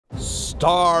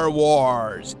Star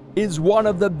Wars is one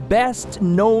of the best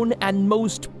known and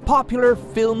most popular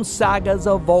film sagas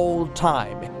of all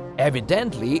time.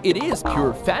 Evidently, it is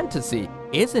pure fantasy,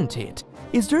 isn't it?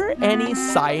 Is there any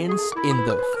science in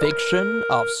the fiction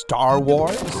of Star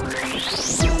Wars?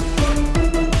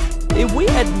 If we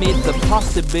admit the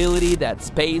possibility that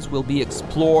space will be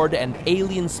explored and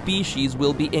alien species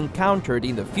will be encountered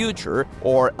in the future,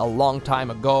 or a long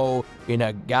time ago in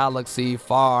a galaxy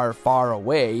far, far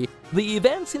away, the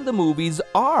events in the movies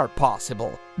are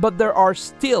possible. But there are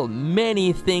still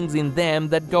many things in them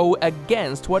that go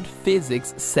against what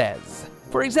physics says.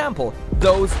 For example,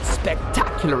 those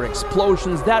spectacular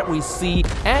explosions that we see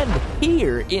and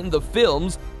hear in the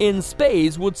films in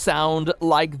space would sound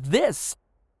like this.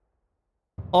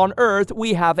 On Earth,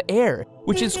 we have air,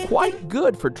 which is quite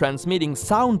good for transmitting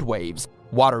sound waves.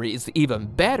 Water is even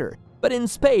better. But in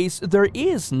space, there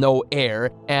is no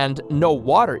air and no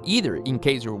water either, in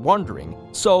case you're wondering.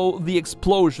 So the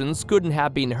explosions couldn't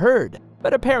have been heard.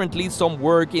 But apparently some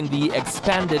work in the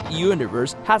expanded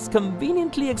universe has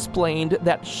conveniently explained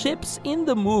that ships in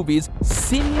the movies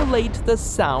simulate the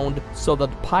sound so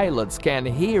that pilots can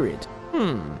hear it.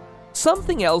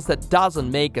 Something else that doesn't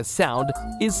make a sound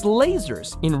is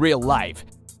lasers in real life.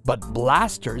 But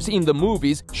blasters in the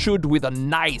movies shoot with a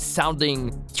nice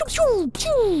sounding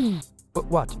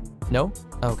What? No?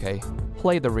 Okay.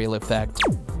 Play the real effect.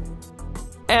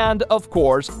 And of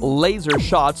course, laser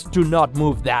shots do not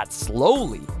move that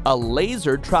slowly. A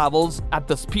laser travels at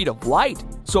the speed of light.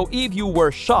 So if you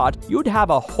were shot, you'd have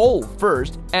a hole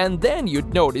first, and then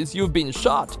you'd notice you've been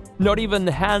shot. Not even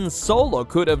Han Solo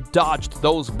could have dodged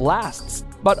those blasts.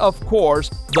 But of course,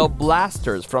 the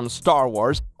blasters from Star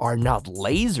Wars are not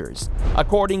lasers.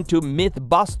 According to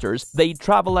Mythbusters, they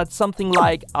travel at something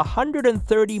like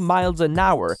 130 miles an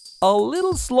hour, a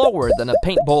little slower than a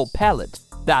paintball pellet.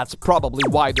 That's probably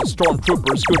why the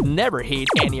stormtroopers could never hit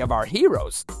any of our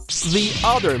heroes. The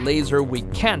other laser we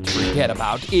can't forget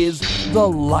about is the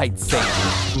lightsaber.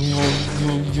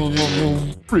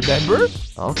 Remember?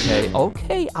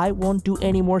 Okay, I won't do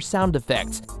any more sound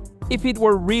effects. If it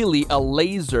were really a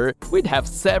laser, we'd have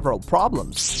several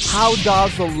problems. How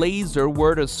does a laser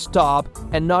were to stop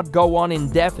and not go on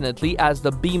indefinitely as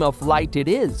the beam of light it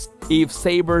is? If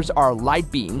sabers are light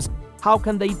beams, how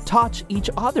can they touch each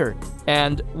other?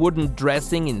 And wouldn't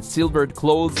dressing in silvered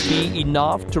clothes be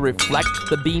enough to reflect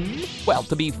the beam? Well,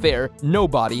 to be fair,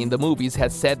 nobody in the movies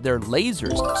has said they're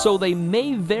lasers, so they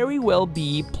may very well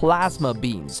be plasma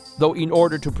beams. Though in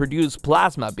order to produce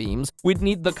plasma beams, we'd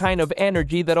need the kind of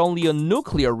energy that only a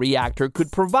nuclear reactor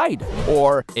could provide,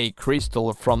 or a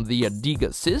crystal from the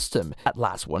Adiga system. That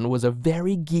last one was a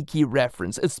very geeky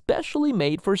reference, especially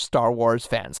made for Star Wars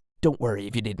fans. Don't worry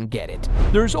if you didn't get it.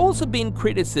 There's also been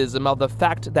criticism of the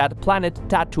fact that planet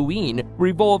Tatooine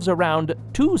revolves around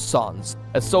two suns,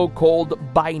 a so-called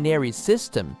binary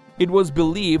system. It was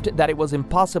believed that it was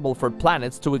impossible for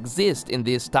planets to exist in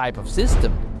this type of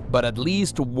system, but at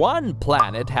least one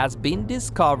planet has been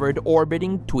discovered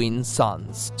orbiting twin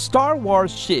suns. Star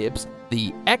Wars ships,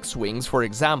 the X-Wings for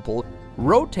example,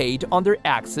 rotate on their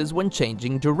axis when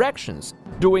changing directions,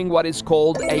 doing what is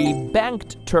called a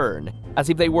banked turn, as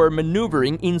if they were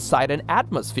maneuvering inside an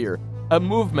atmosphere, a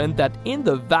movement that in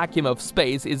the vacuum of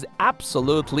space is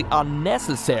absolutely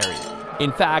unnecessary.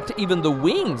 In fact, even the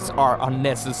wings are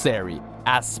unnecessary.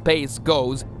 As space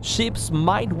goes, ships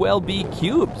might well be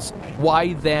cubes.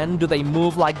 Why then do they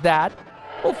move like that?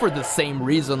 Well, for the same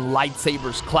reason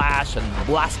lightsabers clash and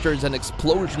blasters and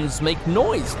explosions make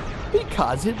noise,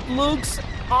 because it looks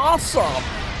awesome.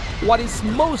 What is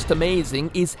most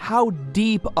amazing is how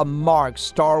deep a mark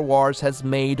Star Wars has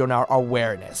made on our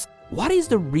awareness. What is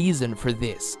the reason for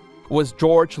this? Was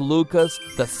George Lucas,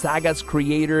 the saga's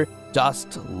creator,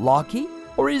 just lucky?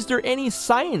 Or is there any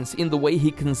science in the way he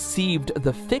conceived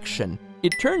the fiction?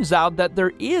 It turns out that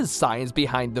there is science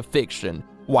behind the fiction.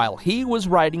 While he was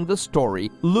writing the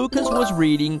story, Lucas was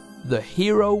reading The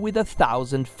Hero with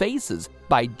 1,000 Faces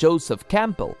by Joseph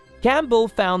Campbell. Campbell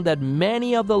found that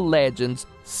many of the legends,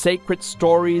 sacred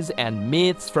stories, and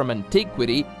myths from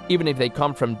antiquity, even if they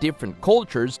come from different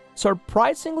cultures,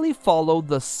 surprisingly follow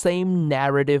the same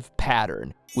narrative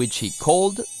pattern, which he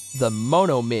called the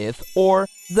monomyth or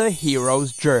the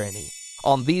hero's journey.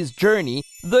 On this journey,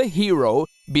 the hero,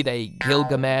 be they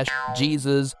Gilgamesh,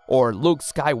 Jesus, or Luke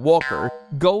Skywalker,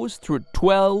 goes through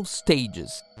 12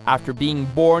 stages. After being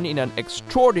born in an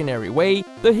extraordinary way,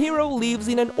 the hero lives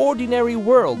in an ordinary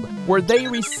world where they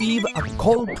receive a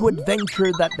call to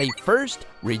adventure that they first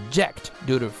reject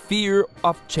due to fear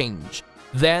of change.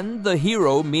 Then the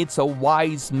hero meets a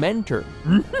wise mentor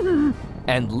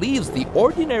and leaves the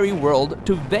ordinary world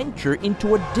to venture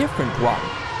into a different one.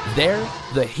 There,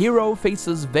 the hero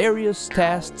faces various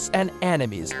tests and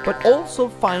enemies, but also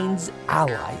finds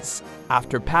allies.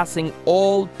 After passing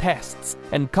all tests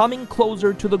and coming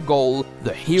closer to the goal,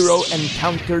 the hero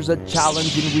encounters a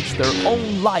challenge in which their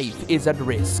own life is at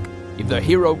risk. If the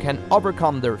hero can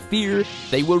overcome their fear,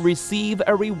 they will receive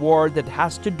a reward that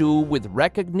has to do with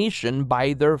recognition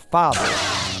by their father.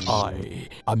 I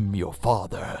am your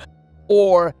father.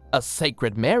 Or a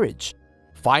sacred marriage.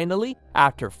 Finally,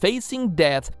 after facing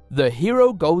death, the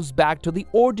hero goes back to the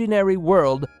ordinary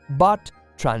world, but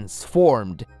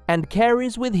transformed, and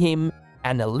carries with him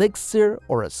an elixir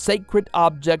or a sacred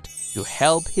object to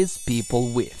help his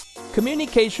people with.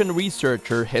 Communication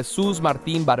researcher Jesus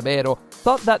Martín Barbero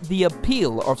thought that the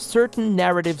appeal of certain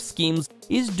narrative schemes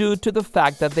is due to the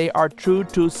fact that they are true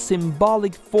to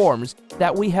symbolic forms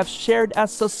that we have shared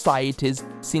as societies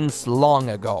since long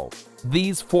ago.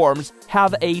 These forms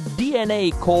have a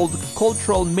DNA called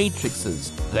cultural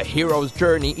matrices. The hero's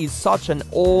journey is such an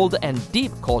old and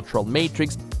deep cultural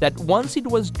matrix that once it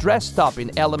was dressed up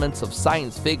in elements of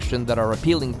science fiction that are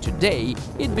appealing today,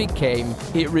 it became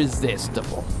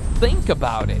irresistible. Think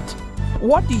about it.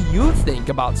 What do you think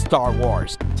about Star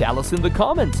Wars? Tell us in the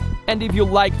comments. And if you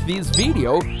liked this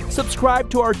video, subscribe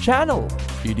to our channel.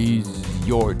 It is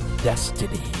your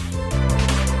destiny.